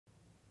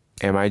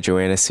Am I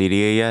Joanna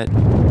Cedia yet?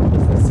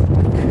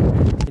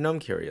 You know, I'm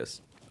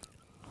curious.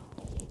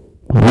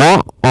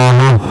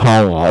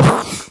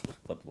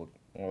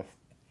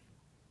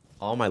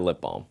 All my lip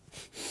balm.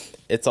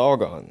 It's all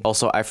gone.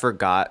 Also, I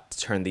forgot to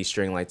turn these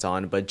string lights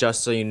on, but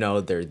just so you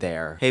know, they're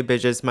there. Hey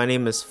bitches, my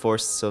name is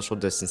Forced Social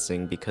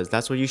Distancing because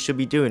that's what you should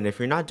be doing. If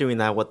you're not doing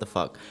that, what the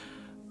fuck?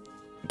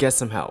 Get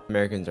some help.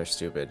 Americans are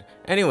stupid.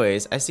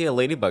 Anyways, I see a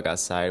ladybug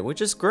outside,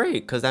 which is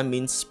great because that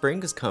means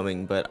spring is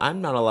coming, but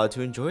I'm not allowed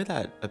to enjoy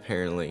that,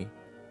 apparently.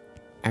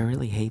 I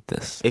really hate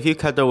this. If you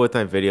kept up with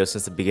my video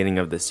since the beginning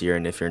of this year,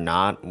 and if you're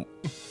not,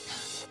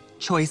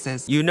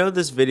 choices. You know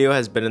this video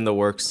has been in the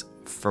works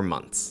for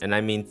months, and I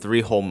mean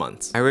 3 whole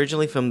months. I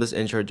originally filmed this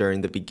intro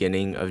during the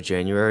beginning of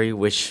January,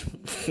 which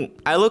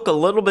I look a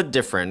little bit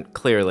different,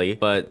 clearly,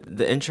 but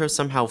the intro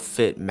somehow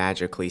fit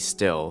magically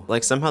still.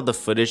 Like somehow the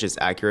footage is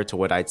accurate to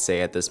what I'd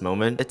say at this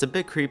moment. It's a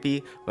bit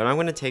creepy, but I'm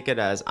gonna take it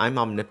as I'm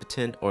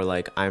omnipotent, or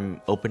like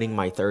I'm opening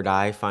my third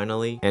eye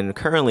finally. And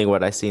currently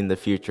what I see in the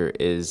future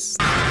is...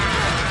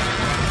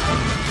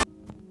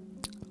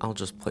 I'll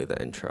just play the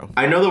intro.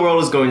 I know the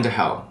world is going to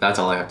hell. That's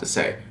all I have to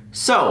say.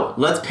 So,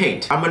 let's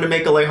paint. I'm gonna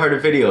make a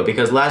lighthearted video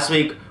because last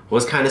week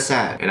was kind of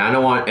sad and I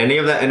don't want any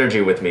of that energy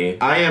with me.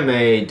 I am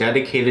a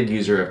dedicated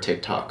user of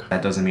TikTok.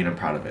 That doesn't mean I'm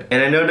proud of it.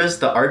 And I noticed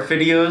the art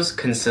videos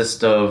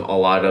consist of a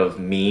lot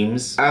of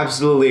memes,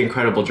 absolutely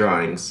incredible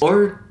drawings,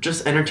 or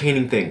just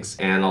entertaining things.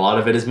 And a lot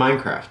of it is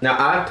Minecraft. Now,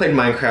 I've played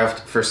Minecraft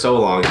for so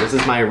long. This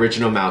is my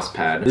original mouse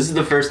pad. This is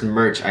the first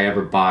merch I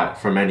ever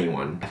bought from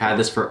anyone. I've had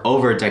this for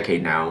over a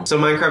decade now. So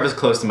Minecraft is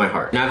close to my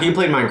heart. Now, if you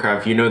played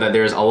Minecraft, you know that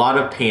there's a lot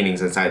of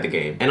paintings inside the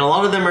game. And a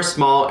lot of them are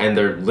small and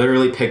they're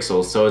literally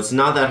pixels, so it's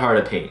not that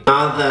hard to paint.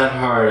 Not that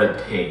hard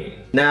to paint.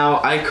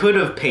 Now, I could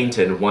have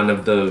painted one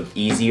of the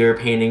easier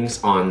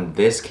paintings on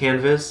this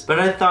canvas,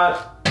 but I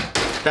thought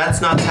that's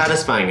not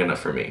satisfying enough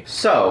for me.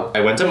 So,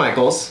 I went to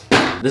Michael's.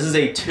 This is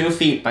a 2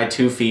 feet by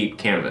 2 feet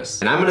canvas.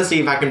 And I'm gonna see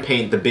if I can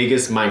paint the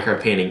biggest Minecraft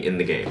painting in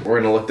the game.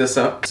 We're gonna look this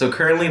up. So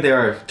currently there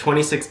are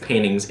 26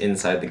 paintings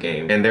inside the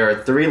game, and there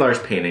are 3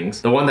 large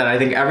paintings. The one that I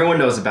think everyone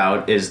knows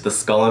about is the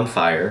Skull on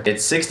Fire.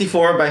 It's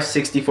 64 by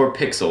 64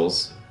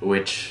 pixels,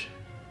 which...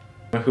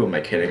 who am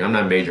I kidding? I'm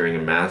not majoring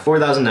in math.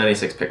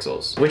 4,096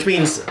 pixels, which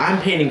means I'm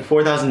painting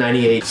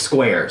 4,098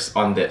 squares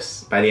on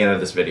this by the end of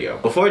this video.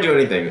 Before I do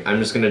anything, I'm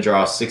just gonna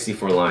draw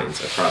 64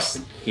 lines across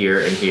here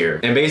and here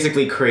and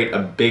basically create a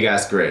big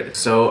ass grid.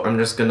 So I'm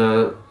just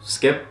gonna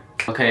skip.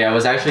 Okay, I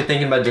was actually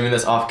thinking about doing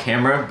this off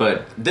camera,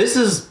 but this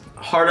is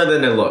harder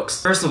than it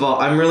looks. First of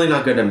all, I'm really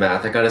not good at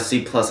math. I got a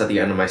C+ at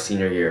the end of my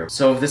senior year.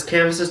 So if this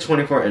canvas is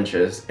 24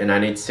 inches and I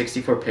need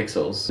 64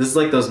 pixels, this is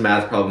like those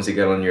math problems you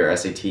get on your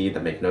SAT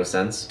that make no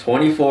sense.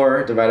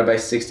 24 divided by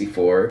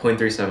 64,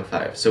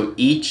 0.375. So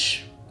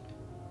each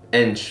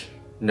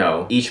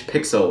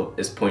pixel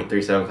is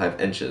 0.375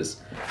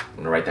 inches. I'm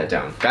gonna write that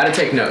down. Gotta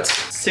take notes.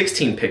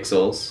 16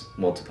 pixels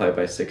multiplied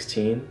by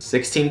 16.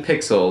 16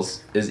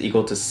 pixels is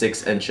equal to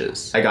 6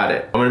 inches. I got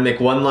it. I'm gonna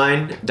make one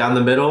line down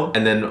the middle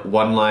and then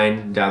one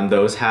line down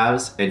those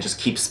halves and just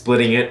keep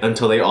splitting it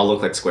until they all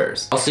look like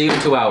squares. I'll see you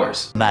in 2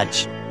 hours.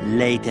 Much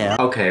later.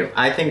 Okay,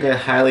 I think I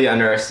highly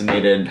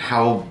underestimated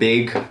how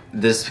big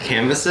this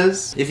canvas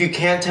is. If you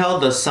can't tell,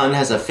 the sun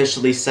has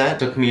officially set.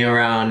 Took me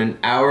around an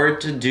hour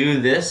to do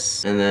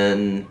this, and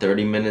then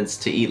 30 minutes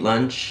to eat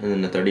lunch, and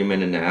then a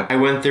 30-minute nap. I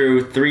went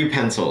through 3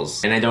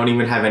 pencils, and I don't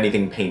even have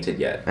anything painted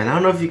yet. And I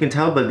don't know if you can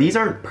tell, but these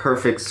aren't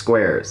perfect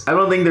squares. I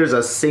don't think there's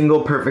a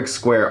single perfect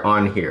square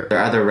on here.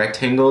 They're either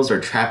rectangles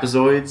or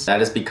trapezoids.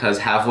 That is because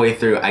halfway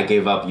through, I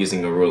gave up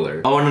using a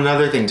ruler. Oh, and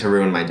another thing to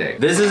ruin my day.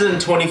 This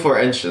isn't 24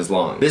 inches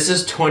long. This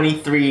is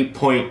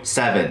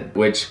 23.7,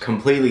 which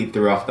completely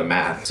threw off the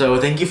math. So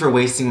thank you for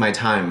wasting my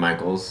time,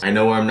 Michaels. I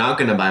know where I'm not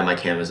gonna buy my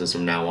canvases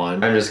from now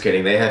on. I'm just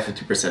kidding, they have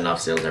 50% off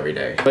sales every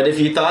day. But if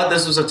you thought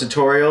this was a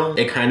tutorial,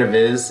 it kind of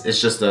is. It's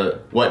just a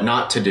what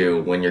not to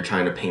do when you're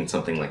trying to paint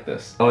something like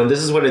this. Oh, and this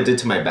is what it did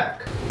to my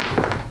back.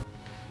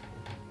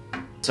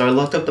 So I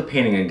looked up the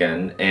painting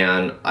again,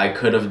 and I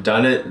could have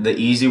done it the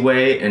easy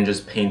way and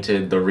just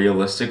painted the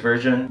realistic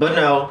version. But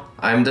no,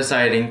 I'm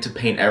deciding to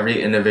paint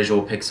every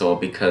individual pixel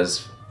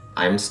because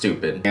I'm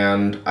stupid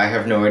and I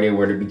have no idea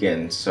where to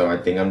begin. So I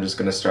think I'm just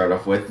gonna start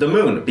off with the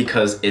moon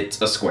because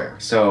it's a square.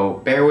 So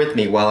bear with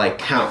me while I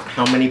count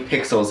how many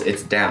pixels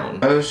it's down.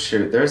 Oh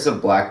shoot, there's a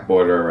black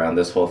border around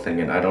this whole thing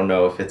and I don't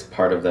know if it's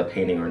part of the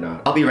painting or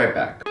not. I'll be right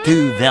back.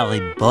 2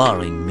 very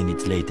boring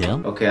minutes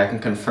later. Okay, I can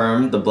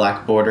confirm the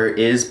black border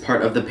is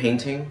part of the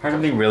painting. Part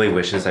of me really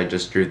wishes I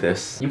just drew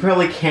this. You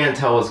probably can't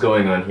tell what's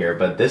going on here,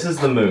 but this is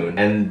the moon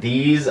and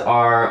these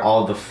are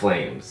all the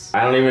flames.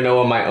 I don't even know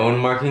what my own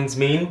markings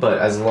mean, but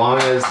as long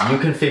as you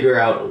can figure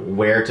out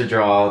where to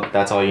draw,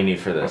 that's all you need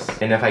for this.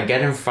 And if I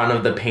get in front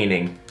of the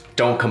painting,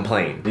 don't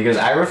complain, because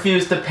I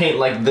refuse to paint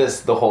like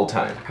this the whole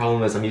time.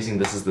 Problem is I'm using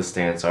this as the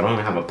stand, so I don't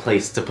even have a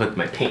place to put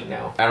my paint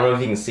now. I don't know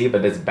if you can see,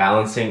 but it's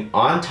balancing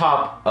on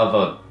top of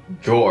a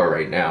drawer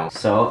right now.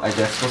 So I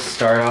guess we'll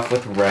start off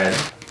with red.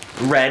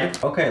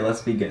 Red. Okay,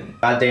 let's begin.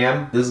 God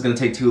damn, this is gonna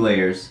take 2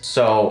 layers.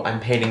 So I'm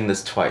painting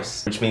this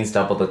twice, which means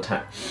double the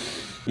time.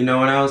 You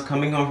know, when I was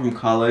coming home from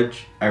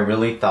college, I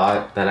really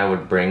thought that I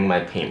would bring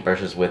my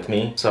paintbrushes with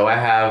me. So I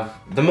have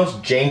the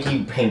most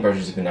janky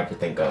paintbrushes you can ever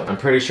think of. I'm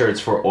pretty sure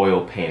it's for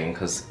oil painting,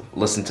 because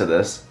listen to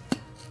this.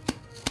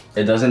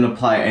 It doesn't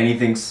apply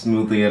anything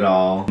smoothly at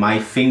all. My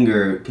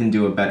finger can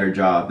do a better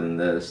job than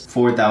this.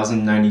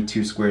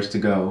 4,092 squares to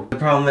go. The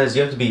problem is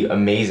you have to be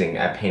amazing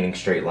at painting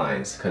straight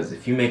lines, because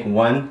if you make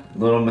one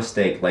little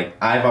mistake, like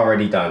I've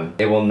already done,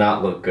 it will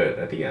not look good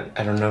at the end.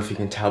 I don't know if you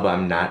can tell, but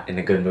I'm not in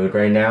a good mood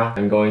right now.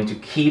 I'm going to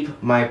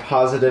keep my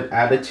positive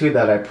attitude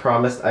that I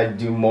promised I'd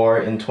do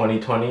more in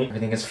 2020.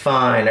 Everything is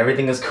fine,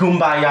 everything is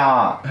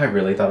kumbaya. I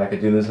really thought I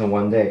could do this in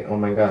one day. Oh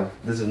my god,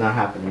 this is not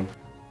happening.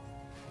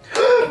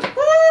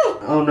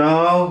 Oh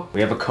no. We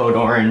have a code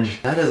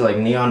orange. That is like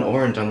neon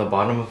orange on the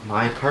bottom of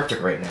my carpet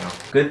right now.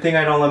 Good thing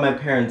I don't let my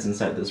parents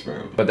inside this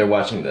room. But they're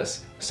watching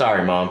this.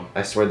 Sorry, Mom.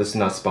 I swear this is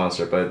not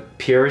sponsored, but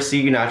Pure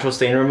C Natural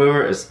Stain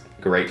Remover is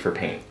great for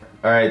paint.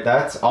 Alright,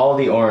 that's all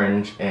the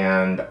orange,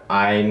 and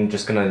I'm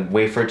just gonna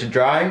wait for it to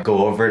dry,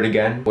 go over it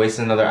again, waste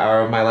another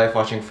hour of my life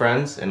watching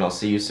Friends, and I'll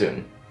see you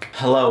soon.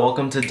 Hello,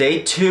 welcome to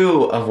day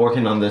 2 of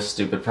working on this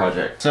stupid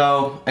project.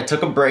 So, I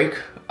took a break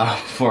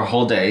for a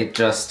whole day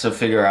just to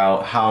figure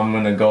out how I'm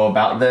gonna go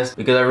about this,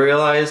 because I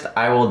realized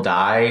I will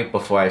die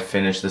before I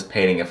finish this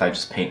painting if I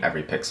just paint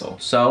every pixel.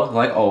 So,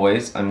 like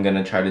always, I'm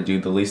gonna try to do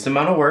the least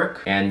amount of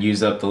work and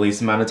use up the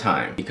least amount of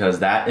time, because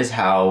that is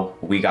how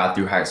we got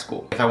through high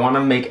school. If I wanna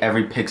make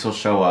every pixel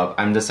show up,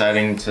 I'm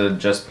deciding to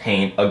just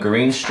paint a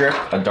green strip,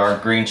 a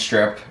dark green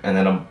strip, and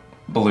then a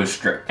blue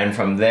strip. And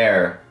from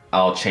there,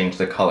 I'll change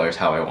the colors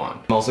how I want.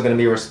 I'm also gonna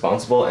be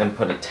responsible and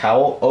put a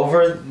towel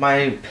over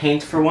my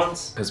paint for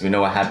once, because we know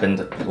what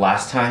happened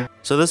last time.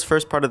 So this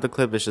first part of the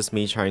clip is just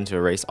me trying to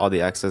erase all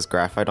the excess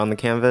graphite on the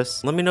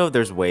canvas. Let me know if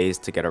there's ways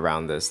to get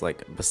around this,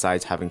 like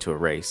besides having to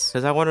erase,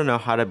 because I want to know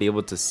how to be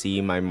able to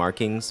see my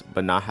markings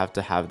but not have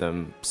to have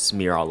them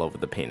smear all over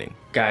the painting.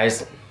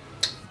 Guys,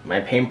 my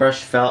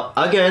paintbrush fell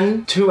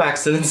again. 2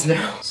 accidents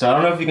now. So I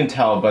don't know if you can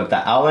tell, but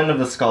the outline of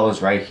the skull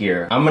is right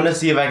here. I'm gonna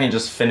see if I can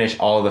just finish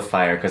all of the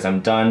fire, because I'm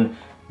done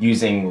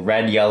using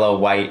red, yellow,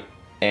 white,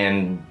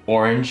 and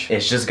orange.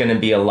 It's just gonna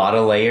be a lot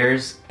of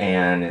layers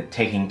and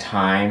taking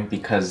time,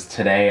 because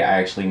today I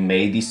actually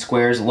made these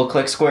squares look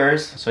like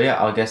squares. So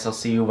yeah, I guess I'll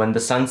see you when the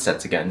sun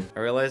sets again. I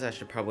realize I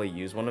should probably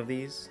use one of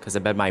these, because I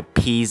bet my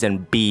P's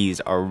and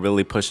B's are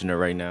really pushing it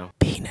right now.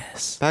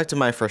 Penis. Back to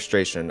my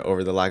frustration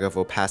over the lack of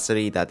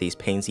opacity that these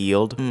paints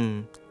yield.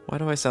 Why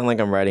do I sound like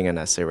I'm writing an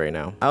essay right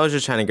now? I was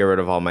just trying to get rid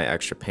of all my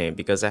extra paint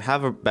because I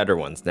have better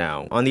ones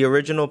now. On the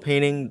original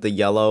painting, the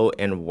yellow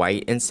and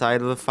white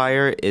inside of the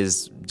fire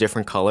is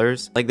different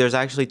colors. Like there's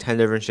actually 10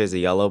 different shades of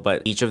yellow,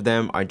 but each of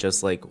them are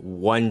just like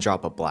 1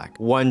 drop of black,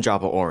 1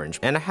 drop of orange.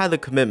 And I had the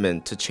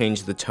commitment to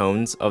change the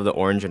tones of the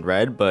orange and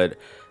red, but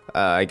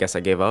I guess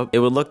I gave up. It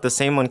would look the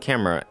same on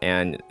camera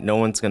and no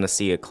one's gonna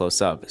see it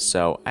close up,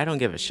 so I don't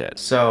give a shit.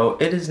 So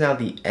it is now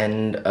the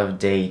end of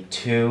day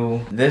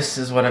 2. This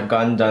is what I've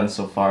gotten done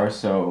so far.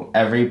 So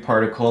every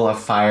particle of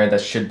fire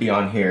that should be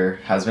on here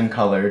has been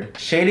colored.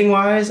 Shading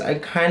wise, I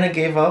kind of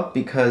gave up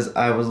because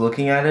I was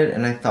looking at it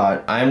and I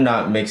thought, I'm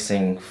not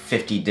mixing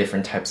 50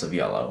 different types of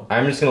yellow.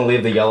 I'm just gonna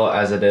leave the yellow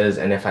as it is,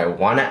 and if I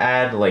want to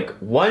add like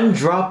 1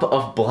 drop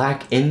of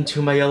black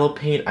into my yellow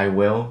paint, I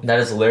will. That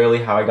is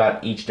literally how I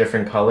got each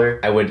different color.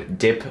 I would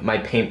dip my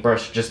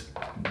paintbrush just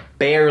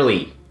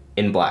barely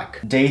in black.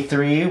 Day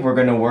 3, we're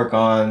gonna work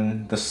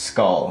on the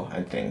skull,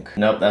 I think.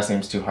 Nope, that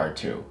seems too hard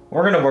too.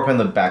 We're gonna work on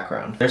the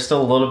background. There's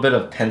still a little bit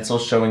of pencil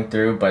showing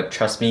through, but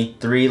trust me,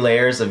 3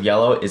 layers of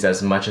yellow is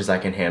as much as I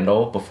can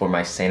handle before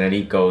my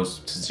sanity goes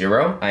to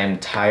 0. I am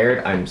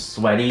tired, I'm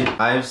sweaty.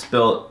 I've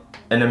spilled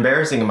an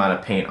embarrassing amount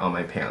of paint on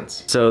my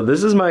pants. So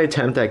this is my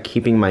attempt at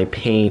keeping my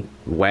paint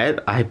wet.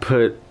 I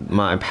put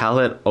my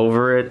palette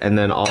over it and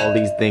then all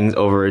these things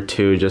over it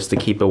too, just to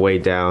keep it way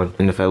down.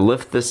 And if I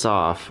lift this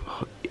off,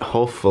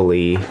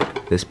 hopefully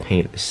this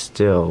paint is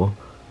still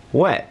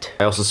wet.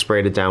 I also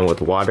sprayed it down with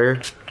water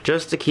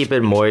just to keep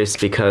it moist,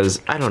 because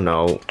I don't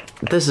know,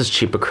 this is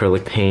cheap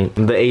acrylic paint.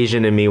 The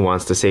Asian in me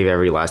wants to save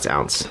every last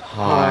ounce.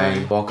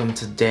 Hi, welcome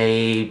to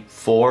day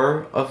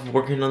 4 of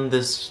working on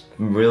this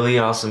really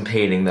awesome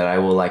painting that I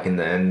will like in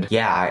the end.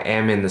 Yeah, I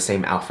am in the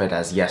same outfit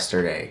as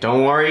yesterday.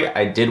 Don't worry,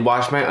 I did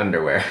wash my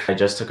underwear. I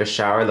just took a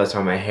shower, that's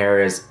why my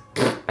hair is...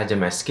 I did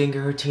my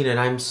skincare routine and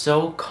I'm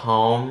so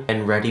calm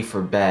and ready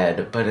for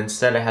bed, but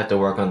instead I had to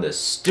work on this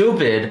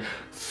stupid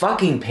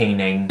fucking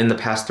painting. In the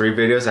past 3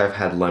 videos I've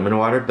had lemon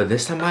water, but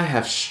this time I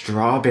have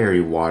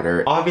strawberry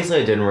water. Obviously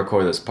I didn't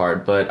record this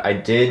part, but I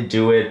did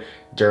do it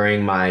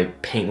during my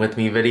paint with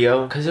me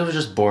video because it was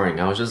just boring.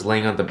 I was just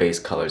laying out the base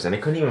colors and I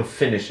couldn't even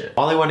finish it.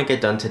 All I want to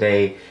get done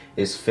today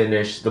is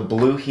finish the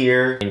blue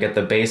here and get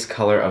the base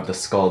color of the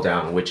skull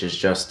down, which is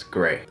just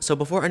gray. So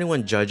before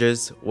anyone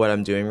judges what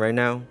I'm doing right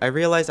now, I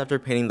realized after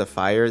painting the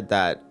fire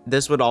that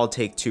this would all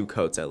take 2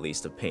 coats at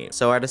least of paint.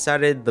 So I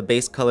decided the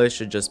base color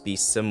should just be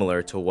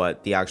similar to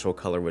what the actual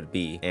color would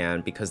be.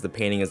 And because the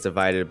painting is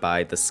divided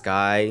by the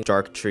sky,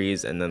 dark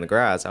trees, and then the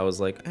grass, I was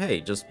like,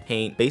 hey, just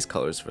paint base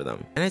colors for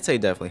them. And I'd say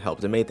it definitely helped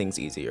helped. It made things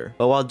easier.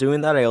 But while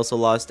doing that, I also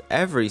lost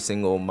every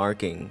single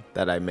marking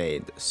that I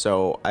made.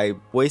 So I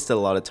wasted a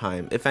lot of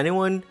time. If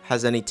anyone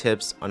has any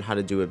tips on how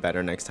to do it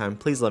better next time,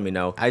 please let me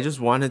know. I just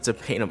wanted to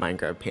paint a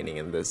Minecraft painting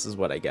and this is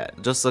what I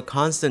get. Just a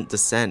constant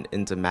descent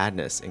into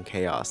madness and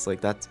chaos.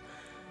 Like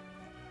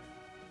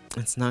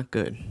it's not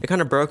good. It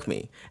kind of broke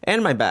me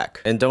and my back.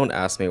 And don't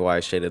ask me why I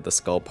shaded the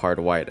skull part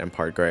white and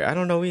part gray. I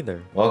don't know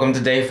either. Welcome to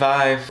day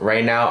 5.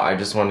 Right now, I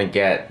just want to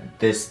get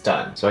this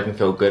done so I can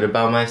feel good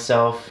about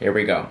myself. Here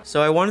we go.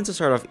 So I wanted to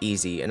start off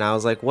easy and I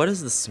was like, what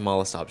is the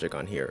smallest object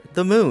on here?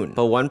 The moon.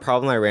 But one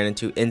problem I ran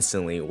into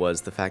instantly was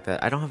the fact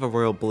that I don't have a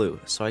royal blue,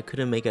 so I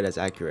couldn't make it as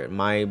accurate.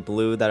 My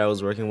blue that I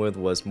was working with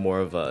was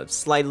more of a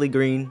slightly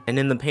green, and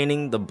in the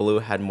painting, the blue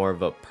had more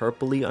of a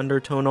purpley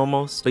undertone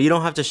almost. But you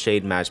don't have to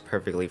shade match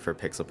perfectly for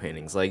pixel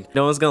paintings. Like,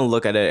 no one's gonna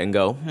look at it and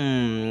go,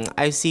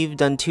 I see you've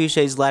done 2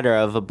 shades lighter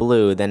of a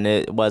blue than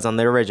it was on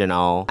the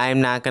original.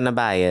 I'm not gonna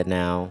buy it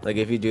now. Like,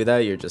 if you do that,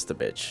 you're just a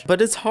bitch.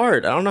 But it's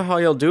hard. I don't know how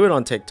y'all do it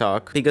on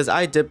TikTok, because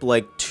I dipped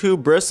like 2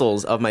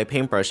 bristles of my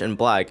paintbrush in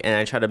black and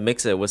I tried to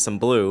mix it with some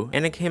blue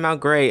and it came out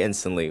gray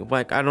instantly.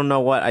 Like, I don't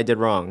know what I did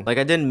wrong. Like,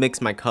 I didn't mix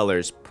my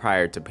colors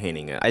prior to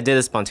painting it. I did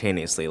it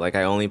spontaneously. Like,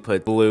 I only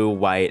put blue,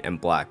 white,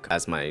 and black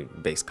as my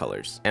base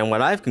colors. And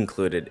what I've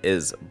concluded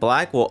is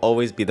black will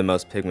always be the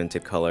most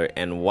pigmented color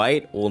and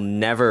white will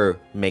never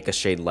make a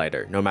shade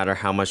lighter, no matter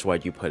how much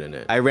white you put in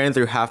it. I ran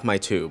through half my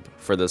tube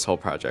for this whole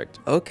project.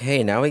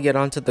 Okay, now we get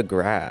onto the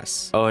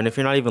grass. Oh, and if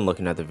you're not even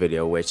looking at the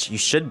video, which you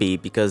should be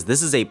because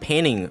this is a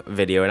painting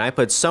video and I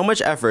put so much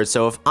effort,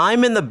 so if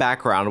I'm in the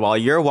background while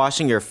you're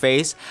washing your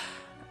face,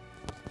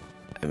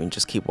 I mean,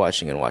 just keep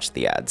watching and watch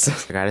the ads.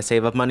 I gotta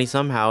save up money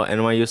somehow,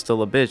 and why you're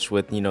still a bitch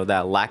with, you know,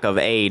 that lack of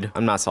aid.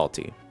 I'm not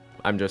salty.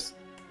 I'm just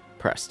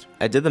pressed.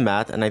 I did the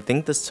math and I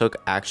think this took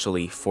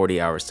actually 40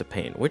 hours to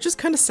paint, which is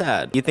kind of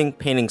sad. You think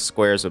painting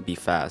squares would be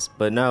fast,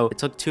 but no, it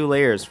took 2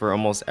 layers for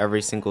almost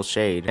every single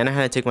shade. And I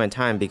had to take my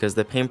time because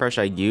the paintbrush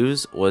I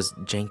used was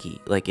janky.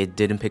 Like, it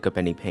didn't pick up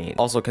any paint.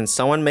 Also, can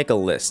someone make a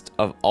list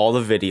of all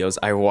the videos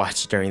I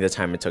watched during the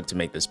time it took to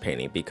make this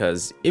painting?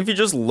 Because if you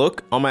just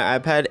look on my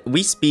iPad,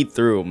 we speed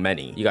through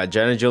many. You got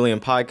Jenna Julian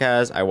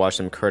podcast, I watched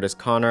some Curtis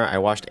Connor, I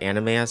watched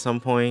anime at some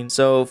point.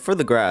 So for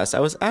the grass,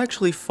 I was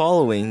actually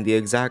following the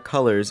exact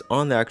colors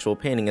on the actual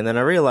painting, and then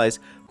I realized,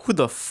 who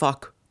the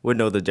fuck would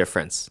know the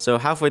difference? So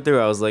halfway through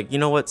I was like, you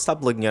know what,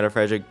 stop looking at it,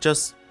 Frederic,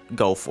 just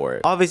go for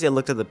it. Obviously I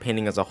looked at the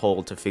painting as a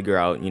whole to figure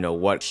out, you know,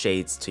 what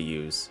shades to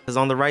use, because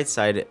on the right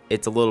side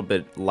it's a little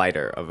bit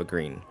lighter of a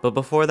green, but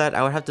before that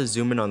I would have to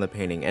zoom in on the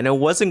painting and it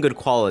wasn't good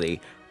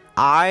quality.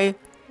 I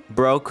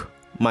broke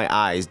my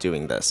eyes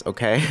doing this,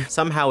 okay?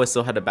 Somehow it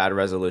still had a bad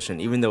resolution,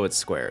 even though it's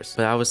squares.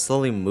 But I would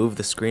slowly move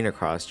the screen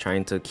across,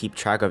 trying to keep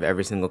track of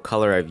every single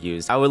color I've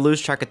used. I would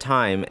lose track of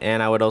time,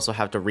 and I would also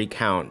have to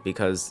recount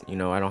because, you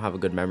know, I don't have a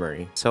good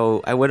memory.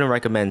 So I wouldn't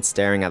recommend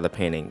staring at the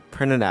painting.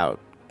 Print it out.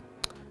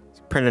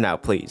 Print it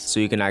out, please. So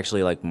you can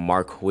actually, like,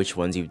 mark which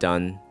ones you've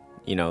done,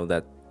 you know,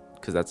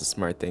 because that's a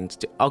smart thing to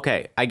do.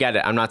 Okay, I get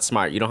it. I'm not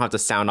smart. You don't have to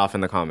sound off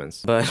in the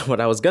comments. But what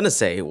I was gonna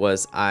say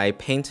was I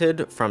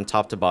painted from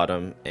top to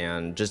bottom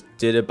and just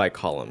did it by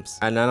columns.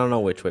 And I don't know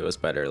which way was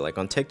better. Like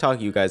on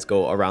TikTok, you guys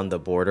go around the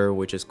border,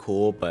 which is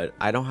cool, but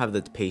I don't have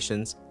the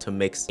patience to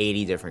mix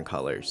 80 different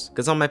colors.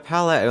 Because on my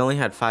palette, I only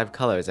had 5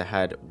 colors. I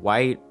had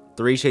white,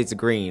 3 shades of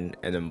green,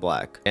 and then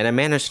black. And I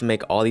managed to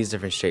make all these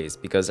different shades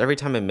because every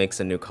time I mix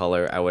a new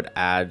color, I would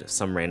add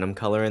some random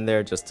color in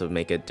there just to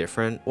make it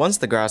different. Once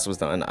the grass was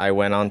done, I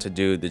went on to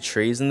do the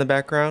trees in the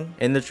background.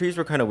 And the trees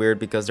were kind of weird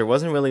because there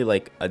wasn't really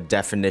like a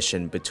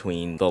definition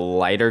between the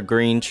lighter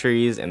green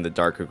trees and the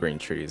darker green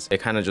trees. It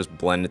kind of just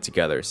blended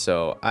together.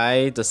 So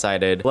I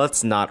decided,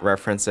 let's not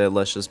reference it.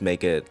 Let's just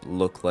make it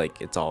look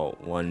like it's all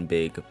one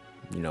big,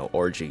 you know,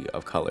 orgy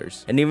of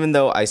colors. And even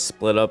though I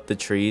split up the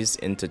trees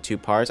into 2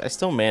 parts, I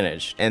still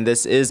managed, and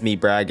this is me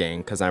bragging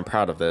because I'm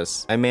proud of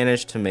this, I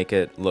managed to make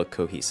it look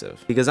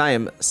cohesive because I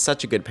am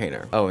such a good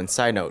painter. Oh, and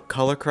side note,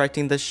 color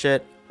correcting this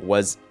shit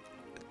was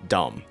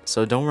dumb.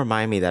 So don't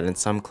remind me that in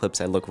some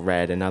clips I look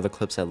red and other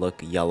clips I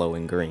look yellow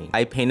and green.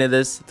 I painted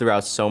this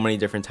throughout so many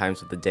different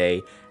times of the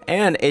day,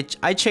 and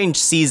I changed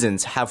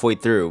seasons halfway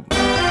through.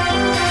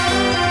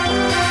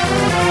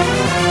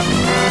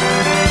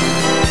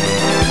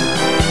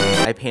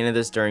 I painted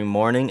this during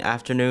morning,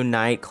 afternoon,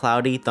 night,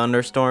 cloudy,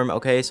 thunderstorm.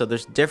 Okay, so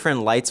there's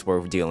different lights we're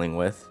dealing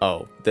with.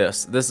 Oh,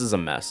 this is a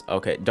mess.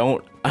 Okay,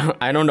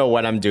 I don't know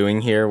what I'm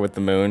doing here with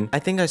the moon. I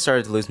think I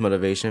started to lose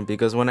motivation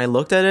because when I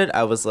looked at it,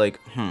 I was like,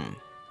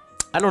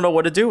 I don't know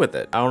what to do with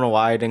it. I don't know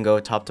why I didn't go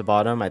top to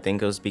bottom. I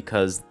think it was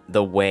because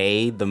the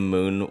way the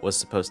moon was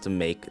supposed to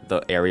make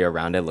the area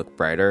around it look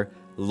brighter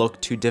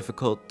looked too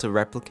difficult to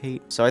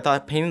replicate. So I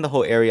thought painting the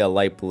whole area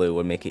light blue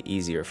would make it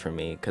easier for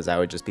me because I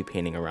would just be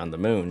painting around the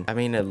moon. I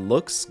mean, it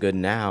looks good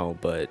now,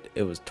 but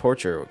it was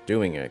torture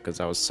doing it because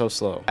I was so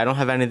slow. I don't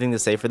have anything to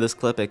say for this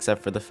clip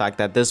except for the fact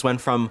that this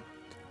went from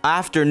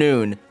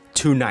afternoon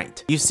to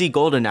night. You see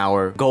golden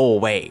hour, go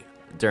away.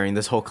 during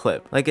this whole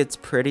clip. Like, it's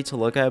pretty to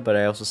look at, but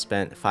I also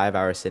spent 5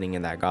 hours sitting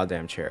in that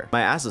goddamn chair.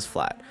 My ass is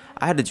flat.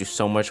 I had to do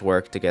so much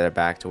work to get it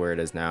back to where it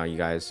is now, you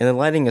guys. And the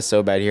lighting is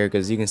so bad here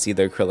because you can see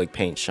the acrylic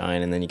paint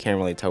shine and then you can't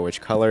really tell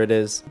which color it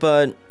is.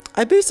 But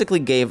I basically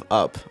gave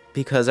up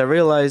because I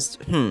realized,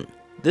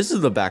 this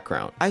is the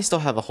background. I still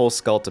have a whole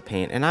skull to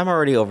paint, and I'm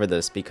already over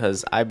this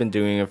because I've been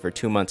doing it for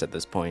 2 months at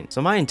this point. So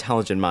my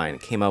intelligent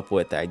mind came up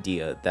with the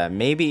idea that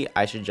maybe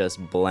I should just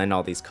blend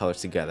all these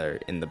colors together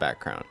in the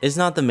background. It's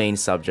not the main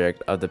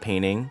subject of the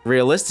painting.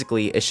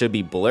 Realistically, it should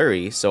be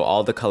blurry, so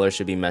all the colors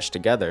should be meshed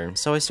together.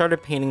 So I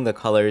started painting the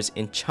colors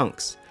in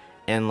chunks,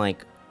 and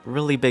like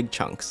really big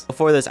chunks.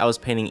 Before this, I was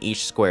painting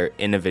each square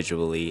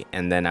individually,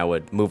 and then I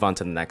would move on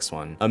to the next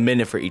one, a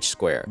minute for each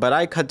square. But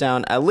I cut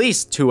down at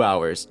least 2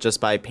 hours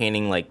just by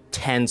painting like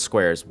 10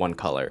 squares one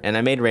color. And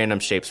I made random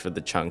shapes for the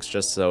chunks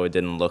just so it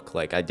didn't look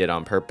like I did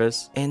on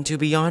purpose. And to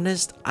be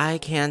honest, I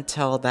can't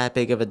tell that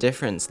big of a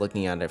difference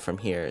looking at it from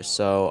here,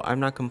 so I'm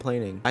not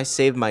complaining. I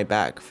saved my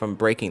back from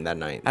breaking that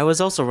night. I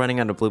was also running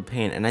out of blue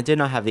paint, and I did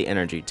not have the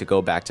energy to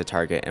go back to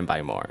Target and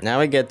buy more.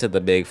 Now we get to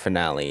the big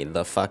finale,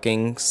 the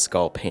fucking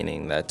skull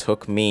painting that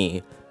took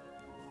me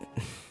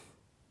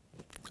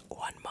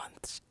 1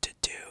 month to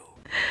do.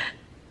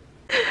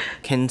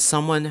 Can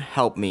someone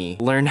help me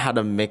learn how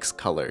to mix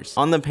colors?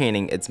 On the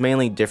painting, it's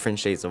mainly different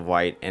shades of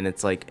white, and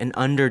it's like an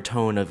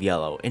undertone of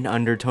yellow, an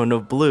undertone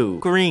of blue,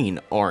 green,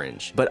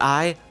 orange. But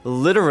I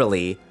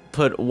literally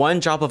put 1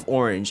 drop of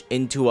orange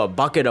into a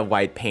bucket of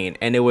white paint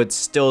and it would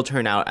still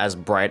turn out as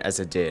bright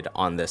as it did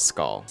on this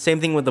skull. Same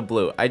thing with the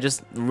blue. I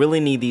just really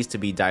need these to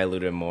be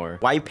diluted more.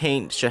 White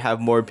paint should have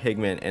more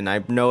pigment, and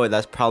I know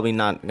that's probably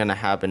not gonna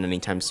happen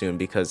anytime soon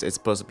because it's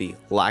supposed to be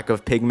lack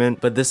of pigment,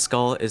 but this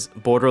skull is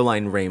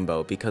borderline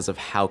rainbow because of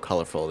how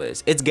colorful it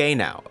is. It's gay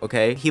now,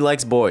 okay? He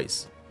likes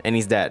boys. And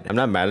he's dead. I'm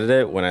not mad at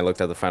it when I looked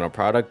at the final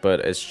product,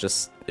 but it's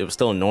just, it was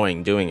still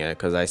annoying doing it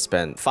because I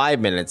spent 5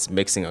 minutes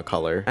mixing a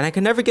color and I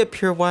could never get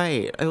pure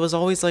white. It was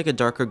always like a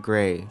darker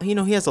gray. You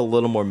know, he has a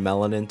little more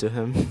melanin to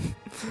him.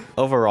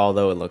 Overall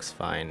though, it looks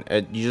fine.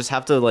 You just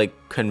have to like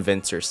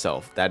convince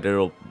yourself that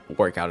it'll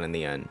work out in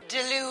the end.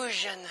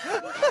 Delusion.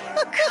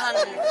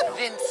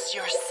 Convince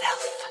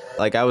yourself.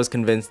 Like, I was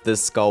convinced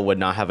this skull would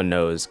not have a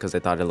nose because I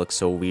thought it looked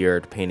so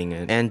weird painting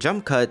it. And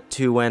jump cut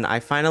to when I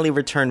finally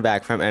returned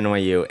back from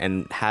NYU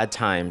and had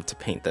time to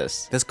paint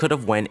this. This could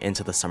have went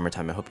into the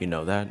summertime, I hope you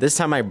know that. This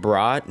time I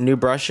brought new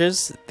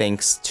brushes,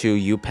 thanks to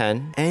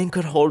UPenn, and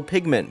could hold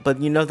pigment. But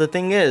you know, the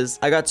thing is,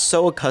 I got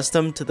so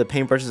accustomed to the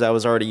paintbrushes I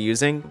was already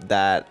using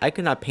that I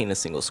could not paint a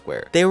single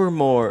square. They were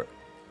more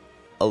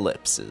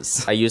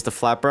ellipses. I used a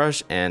flat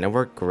brush and it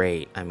worked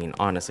great. I mean,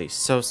 honestly,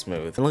 so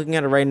smooth. And looking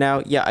at it right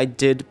now, yeah, I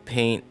did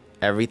paint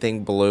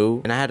everything blue,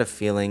 and I had a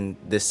feeling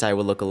this side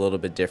would look a little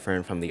bit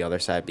different from the other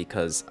side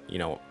because, you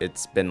know,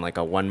 it's been like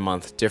a 1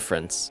 month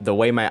difference. The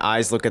way my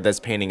eyes look at this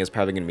painting is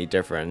probably gonna be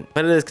different,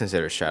 but it is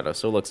considered shadow,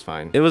 so it looks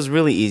fine. It was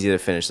really easy to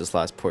finish this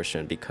last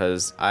portion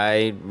because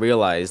I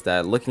realized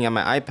that looking at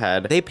my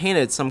iPad, they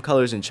painted some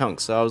colors in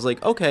chunks, so I was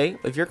like, okay,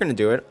 if you're gonna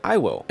do it, I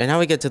will. And now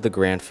we get to the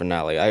grand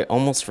finale. I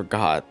almost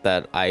forgot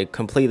that I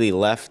completely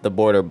left the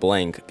border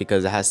blank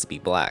because it has to be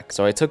black.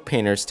 So I took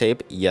painter's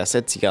tape. Yes,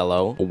 it's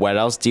yellow. What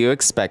else do you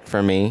expect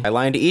from me? I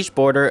lined each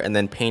border and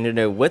then painted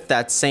it with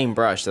that same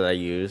brush that I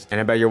used. And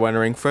I bet you're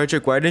wondering,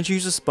 Frederic, why didn't you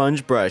use a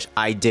sponge brush?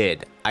 I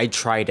did. I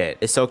tried it.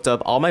 It soaked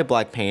up all my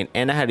black paint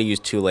and I had to use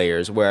 2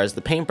 layers, whereas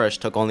the paintbrush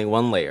took only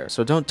 1 layer.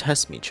 So don't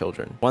test me,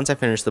 children. Once I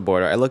finished the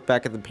border, I looked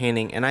back at the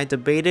painting and I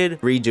debated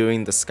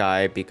redoing the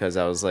sky because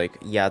I was like,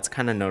 yeah, it's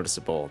kind of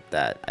noticeable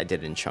that I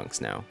did in chunks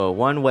now. But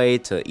one way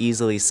to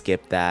easily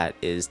skip that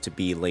is to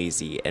be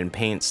lazy and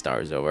paint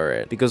stars over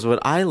it. Because what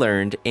I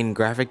learned in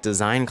graphic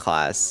design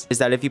class is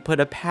that if you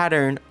put a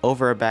pattern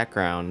over a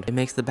background, it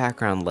makes the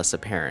background less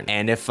apparent.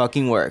 And it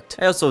fucking worked.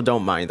 I also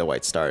don't mind the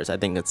white stars. I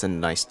think it's a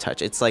nice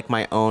touch. It's like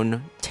my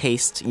own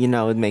taste, you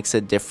know, it makes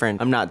it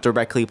different. I'm not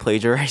directly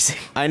plagiarizing.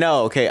 I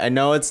know, okay, I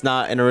know it's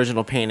not an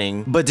original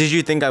painting, but did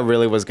you think I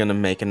really was gonna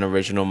make an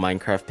original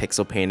Minecraft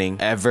pixel painting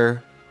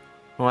ever?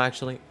 Well,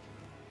 actually,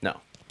 no.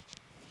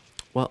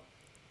 Well,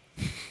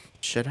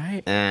 should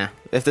I?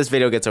 If this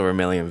video gets over 1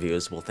 million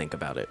views, we'll think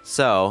about it.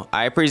 So,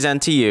 I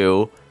present to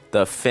you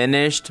the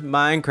finished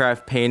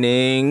Minecraft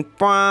painting.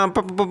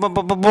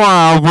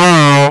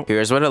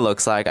 Here's what it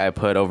looks like. I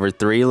put over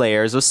 3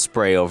 layers of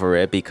spray over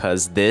it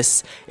because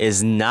this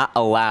is not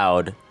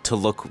allowed to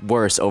look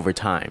worse over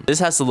time. This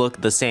has to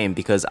look the same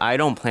because I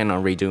don't plan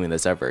on redoing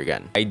this ever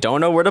again. I don't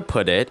know where to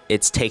put it.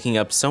 It's taking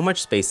up so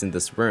much space in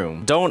this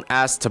room. Don't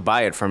ask to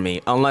buy it from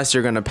me unless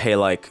you're gonna pay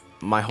like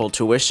my whole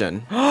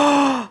tuition.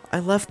 I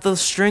left the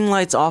string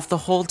lights off the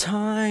whole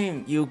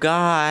time. You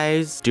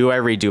guys. Do I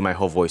redo my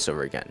whole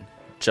voiceover again?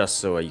 Just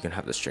so you can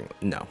have the string.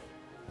 No.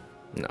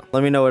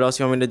 Let me know what else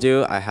you want me to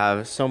do. I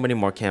have so many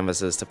more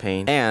canvases to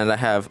paint and I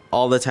have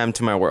all the time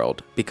to my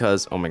world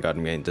because, oh my god,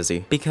 I'm getting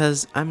dizzy.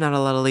 Because I'm not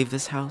allowed to leave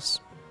this house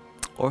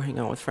or hang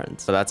out with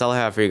friends. So that's all I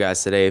have for you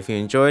guys today. If you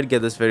enjoyed,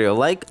 give this video a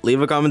like,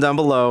 leave a comment down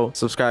below,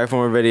 subscribe for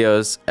more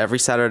videos every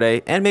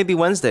Saturday and maybe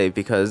Wednesday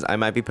because I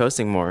might be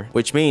posting more,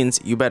 which means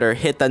you better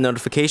hit that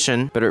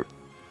notification, better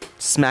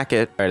smack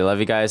it. All right, I love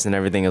you guys and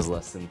everything is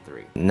less than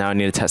 3. Now I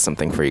need to test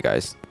something for you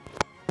guys.